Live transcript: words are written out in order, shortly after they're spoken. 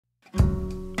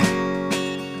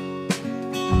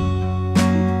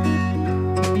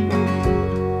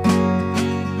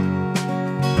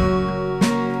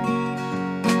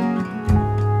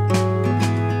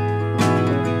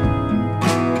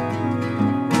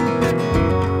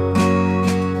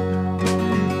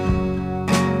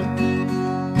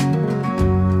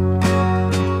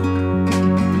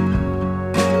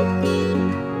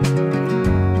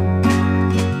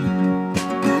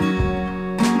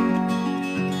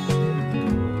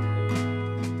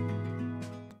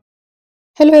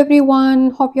Hello everyone,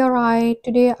 hope you're right.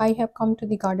 Today I have come to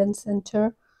the garden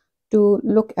center to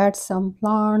look at some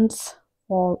plants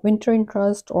for winter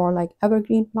interest or like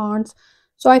evergreen plants.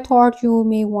 So I thought you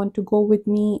may want to go with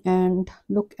me and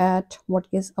look at what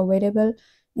is available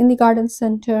in the garden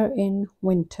center in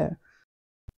winter.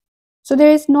 So there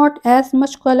is not as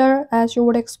much color as you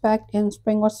would expect in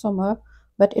spring or summer,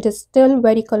 but it is still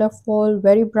very colorful,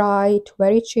 very bright,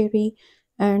 very cheery,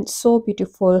 and so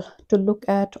beautiful to look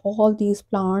at all these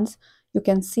plants. You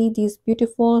can see these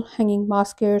beautiful hanging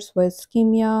baskets with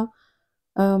skimia,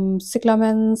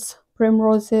 cyclamens,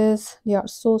 primroses. They are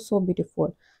so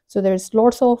beautiful. So there's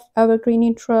lots of evergreen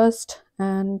interest,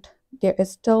 and there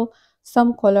is still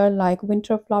some color like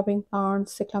winter flowering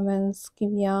plants, cyclamens,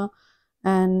 skimia,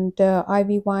 and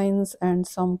ivy vines and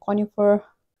some conifer.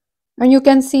 And you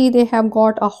can see they have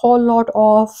got a whole lot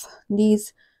of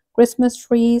these Christmas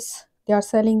trees. They are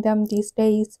selling them these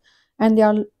days, and there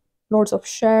are lots of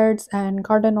shades and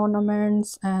garden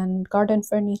ornaments and garden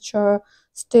furniture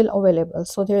still available.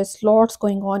 So there is lots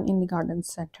going on in the garden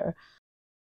center.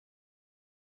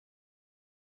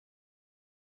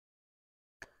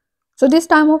 So this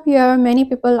time of year, many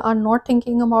people are not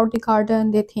thinking about the garden.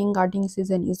 They think gardening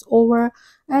season is over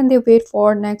and they wait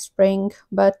for next spring.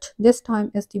 But this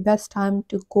time is the best time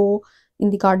to go in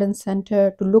the garden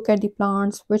center to look at the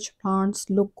plants, which plants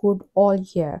look good all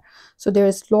year. So there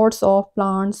is lots of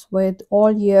plants with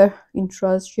all year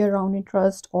interest, year round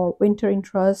interest or winter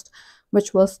interest,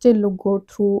 which will still look good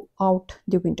throughout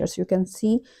the winter. So you can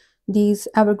see these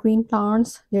evergreen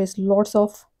plants, there is lots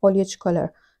of foliage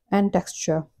color and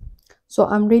texture. So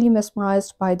I'm really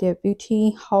mesmerized by their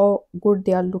beauty, how good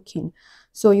they are looking.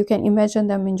 So you can imagine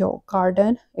them in your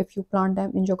garden. If you plant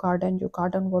them in your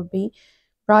garden will be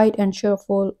bright and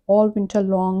cheerful all winter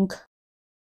long.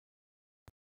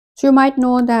 So you might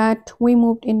know that we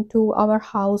moved into our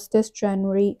house this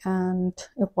January and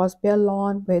it was bare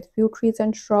lawn with few trees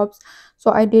and shrubs.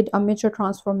 So I did a major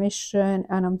transformation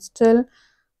and I'm still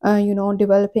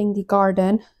developing the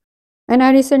garden. And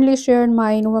I recently shared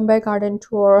my November garden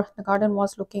tour. The garden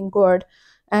was looking good.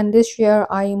 And this year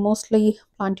I mostly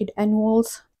planted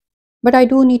annuals. But I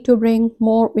do need to bring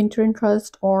more winter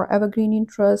interest or evergreen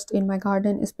interest in my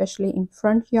garden, especially in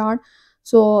front yard.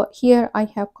 So here I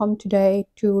have come today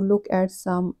to look at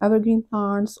some evergreen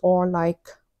plants or like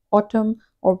autumn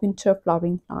or winter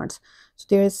flowering plants. So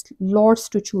there's lots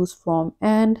to choose from.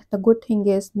 And the good thing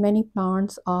is many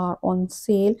plants are on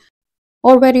sale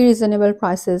or very reasonable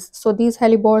prices. So these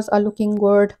hellebores are looking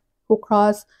good,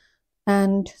 hookras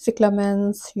and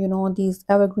cyclamens, these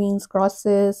evergreens,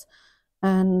 grasses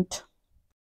and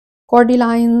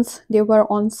cordylines, they were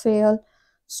on sale.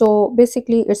 So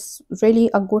basically it's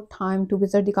really a good time to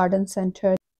visit the garden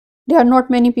center. There are not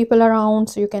many people around,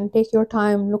 so you can take your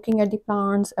time looking at the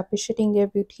plants, appreciating their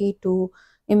beauty to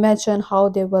imagine how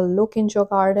they will look in your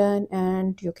garden,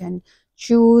 and you can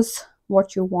choose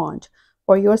what you want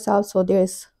for yourself. So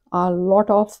there's a lot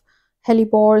of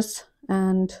hellebores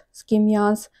and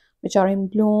skimias which are in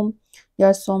bloom. There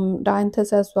are some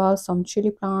dianthus as well, some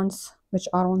chili plants which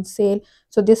are on sale.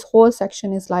 So this whole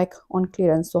section is like on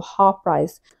clearance, so half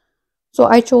price. So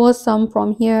I chose some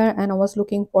from here and I was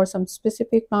looking for some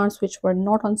specific plants which were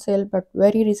not on sale but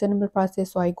very reasonable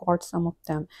prices, so I got some of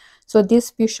them. So this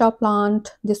fuchsia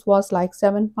plant, this was like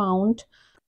 £7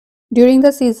 during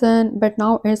the season, but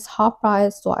now it's half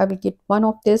price, so I will get one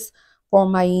of this for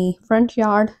my front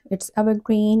yard. It's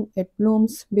evergreen, it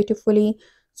blooms beautifully,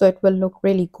 so it will look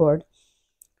really good.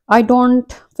 I don't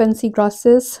fancy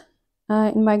grasses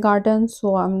in my garden,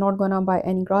 so I'm not gonna buy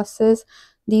any grasses.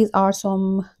 These are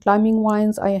some climbing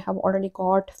vines. I have already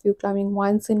got a few climbing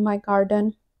vines in my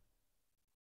garden.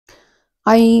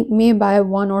 I may buy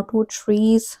one or two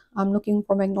trees. I'm looking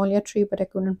for magnolia tree, but I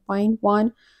couldn't find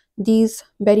one. These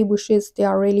berry bushes, they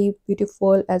are really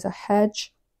beautiful as a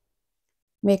hedge,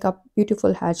 make a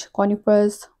beautiful hedge.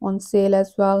 Conifers on sale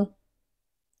as well.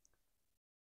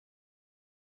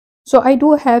 So I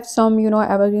do have some,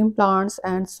 evergreen plants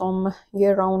and some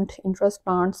year-round interest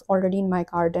plants already in my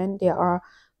garden. They are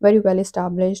very well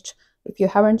established. If you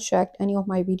haven't checked any of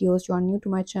my videos, you are new to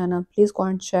my channel, please go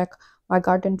and check my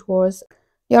garden tours.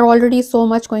 There are already so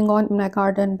much going on in my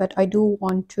garden, but I do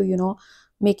want to,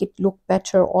 make it look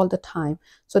better all the time.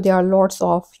 So there are lots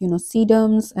of,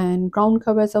 sedums and ground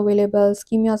covers available.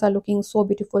 Skimias are looking so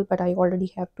beautiful, but I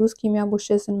already have two skimia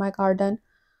bushes in my garden.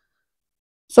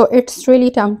 So it's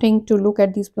really tempting to look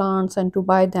at these plants and to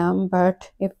buy them, but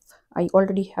if I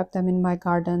already have them in my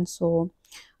garden, so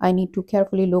I need to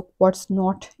carefully look what's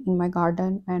not in my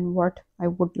garden and what I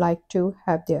would like to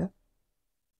have there.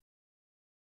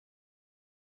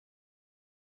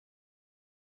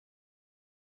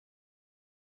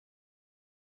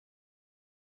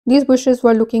 These bushes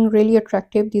were looking really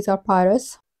attractive. These are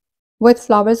pyrus with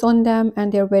flowers on them,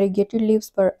 and their variegated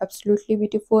leaves were absolutely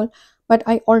beautiful. But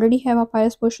I already have a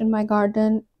pyrus bush in my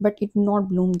garden, but it did not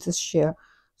bloom this year.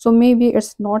 So maybe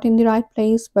it's not in the right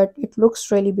place, but it looks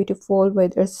really beautiful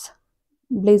with its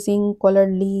blazing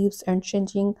colored leaves and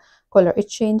changing color. It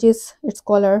changes its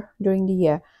color during the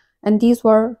year, and these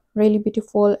were really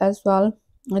beautiful as well.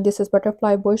 And this is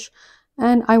butterfly bush,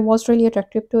 and I was really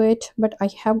attracted to it, but I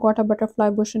have got a butterfly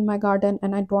bush in my garden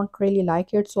and I don't really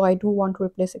like it, so I do want to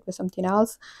replace it with something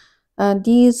else.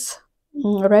 These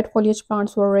red foliage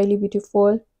plants were really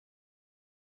beautiful.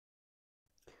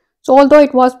 So although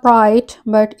it was bright,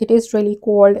 but it is really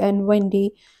cold and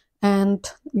windy, and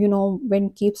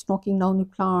wind keeps knocking down the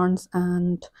plants.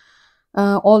 And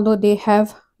although they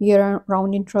have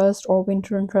year-round interest or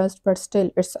winter interest, but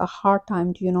still it's a hard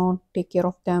time to take care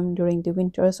of them during the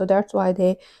winter. So that's why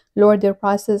they lower their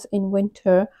prices in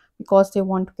winter, because they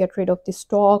want to get rid of the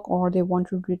stock or they want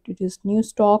to introduce new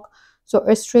stock. So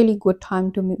it's really good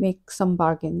time to make some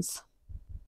bargains.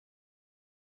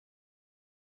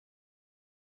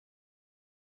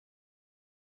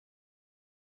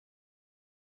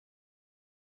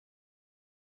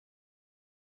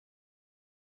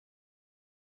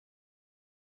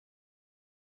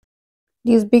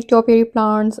 These big topiary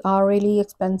plants are really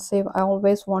expensive. I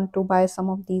always want to buy some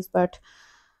of these, but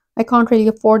I can't really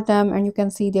afford them. And you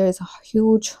can see there is a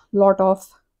huge lot of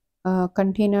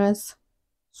containers,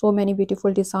 so many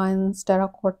beautiful designs,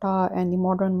 terracotta and the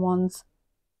modern ones.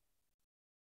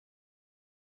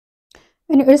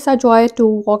 And it's a joy to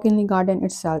walk in the garden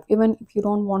itself. Even if you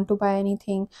don't want to buy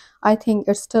anything, I think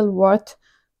it's still worth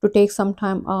to take some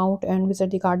time out and visit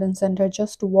the garden center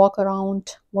just to walk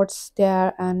around what's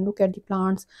there and look at the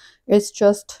plants. It's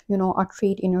just, a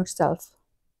treat in itself.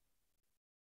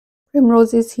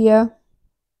 Primroses here,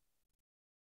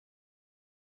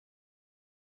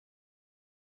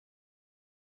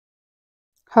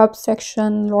 herb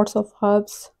section, lots of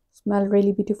herbs, smell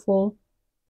really beautiful.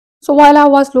 So while I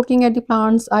was looking at the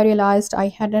plants, I realized I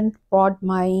hadn't brought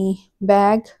my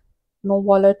bag, no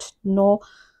wallet, no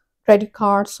credit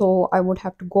card. So I would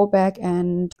have to go back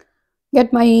and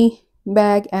get my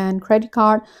bag and credit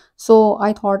card. So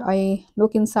I thought I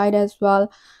look inside as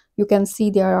well. You can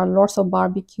see there are lots of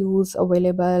barbecues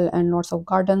available and lots of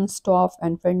garden stuff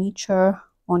and furniture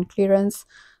on clearance.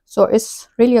 So it's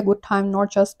really a good time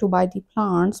not just to buy the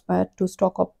plants, but to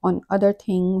stock up on other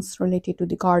things related to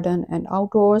the garden and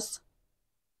outdoors.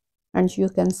 And you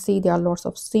can see there are lots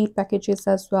of seed packages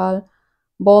as well.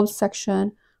 Bulbs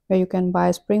section where you can buy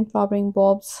spring flowering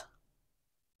bulbs.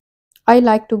 I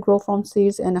like to grow from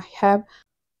seeds, and I have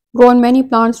grown many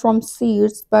plants from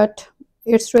seeds, but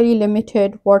it's really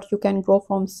limited what you can grow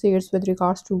from seeds with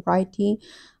regards to variety.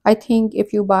 I think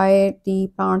if you buy the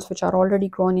plants which are already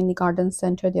grown in the garden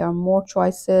center, there are more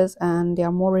choices and they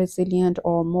are more resilient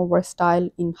or more versatile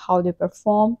in how they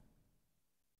perform.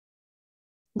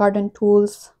 Garden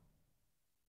tools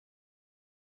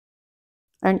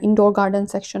and indoor garden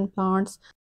section plants.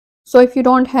 So if you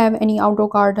don't have any outdoor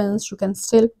gardens, you can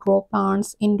still grow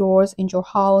plants indoors, in your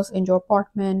house, in your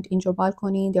apartment, in your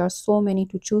balcony. There are so many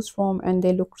to choose from and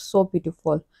they look so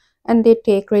beautiful and they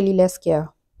take really less care.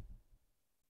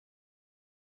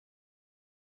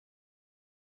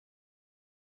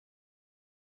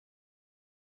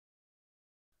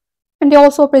 And they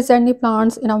also present the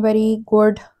plants in a very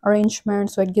good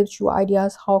arrangement, so it gives you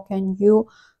ideas how can you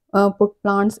put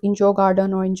plants in your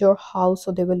garden or in your house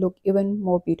so they will look even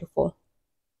more beautiful.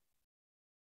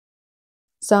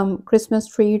 Some Christmas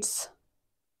trees.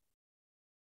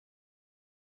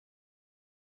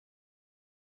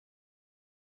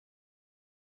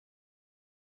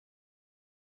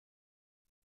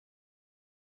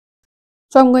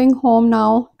 So I'm going home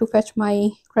now to fetch my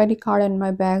credit card and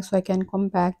my bag so I can come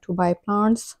back to buy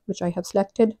plants which I have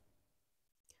selected.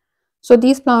 So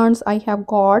these plants I have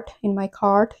got in my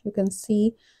cart. You can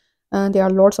see there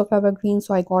are lots of evergreens.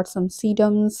 So I got some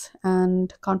sedums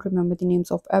and can't remember the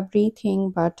names of everything,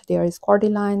 but there is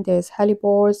cordyline, there is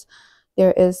hellebores,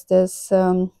 there is this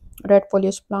red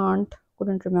foliage plant.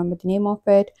 Couldn't remember the name of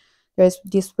it. There is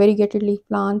this variegated leaf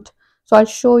plant. So I'll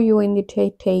show you in the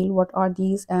detail what are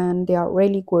these, and they are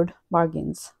really good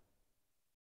bargains.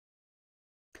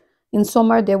 In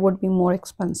summer they would be more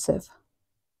expensive.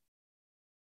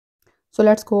 So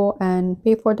let's go and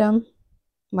pay for them.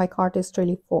 My cart is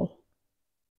really full.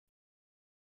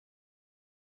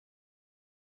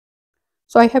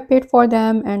 So I have paid for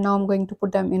them and now I'm going to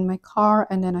put them in my car,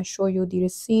 and then I show you the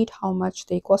receipt, how much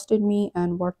they costed me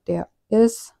and what there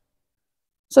is.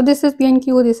 So this is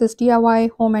B&Q, this is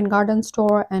DIY home and garden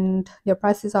store, and their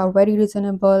prices are very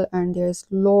reasonable and there's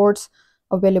loads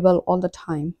available all the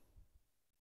time.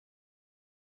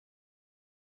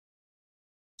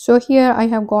 So here I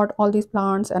have got all these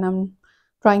plants and I'm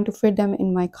trying to fit them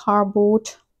in my car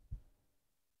boot.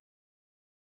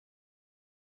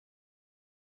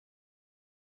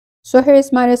 So here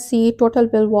is my receipt. Total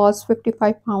bill was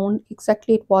 55 pound.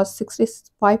 Exactly it was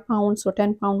 65 pounds. So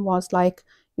 10 pound was like,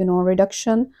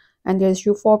 reduction. And there's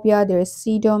euphorbia, there is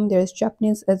sedum, there is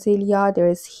Japanese azalea, there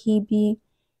is hebe,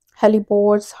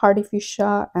 hellebores,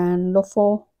 hardyfuchsia, and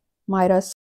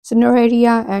lophomyrus,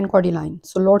 cineraria, and cordyline.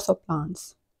 So lots of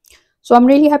plants. So I'm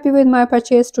really happy with my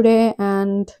purchase today,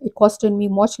 and it costed me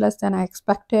much less than I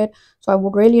expected. So I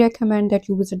would really recommend that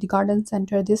you visit the garden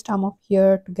center this time of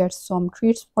year to get some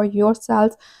treats for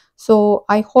yourself. So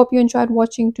I hope you enjoyed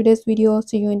watching today's video.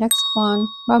 See you in next one.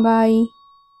 Bye bye.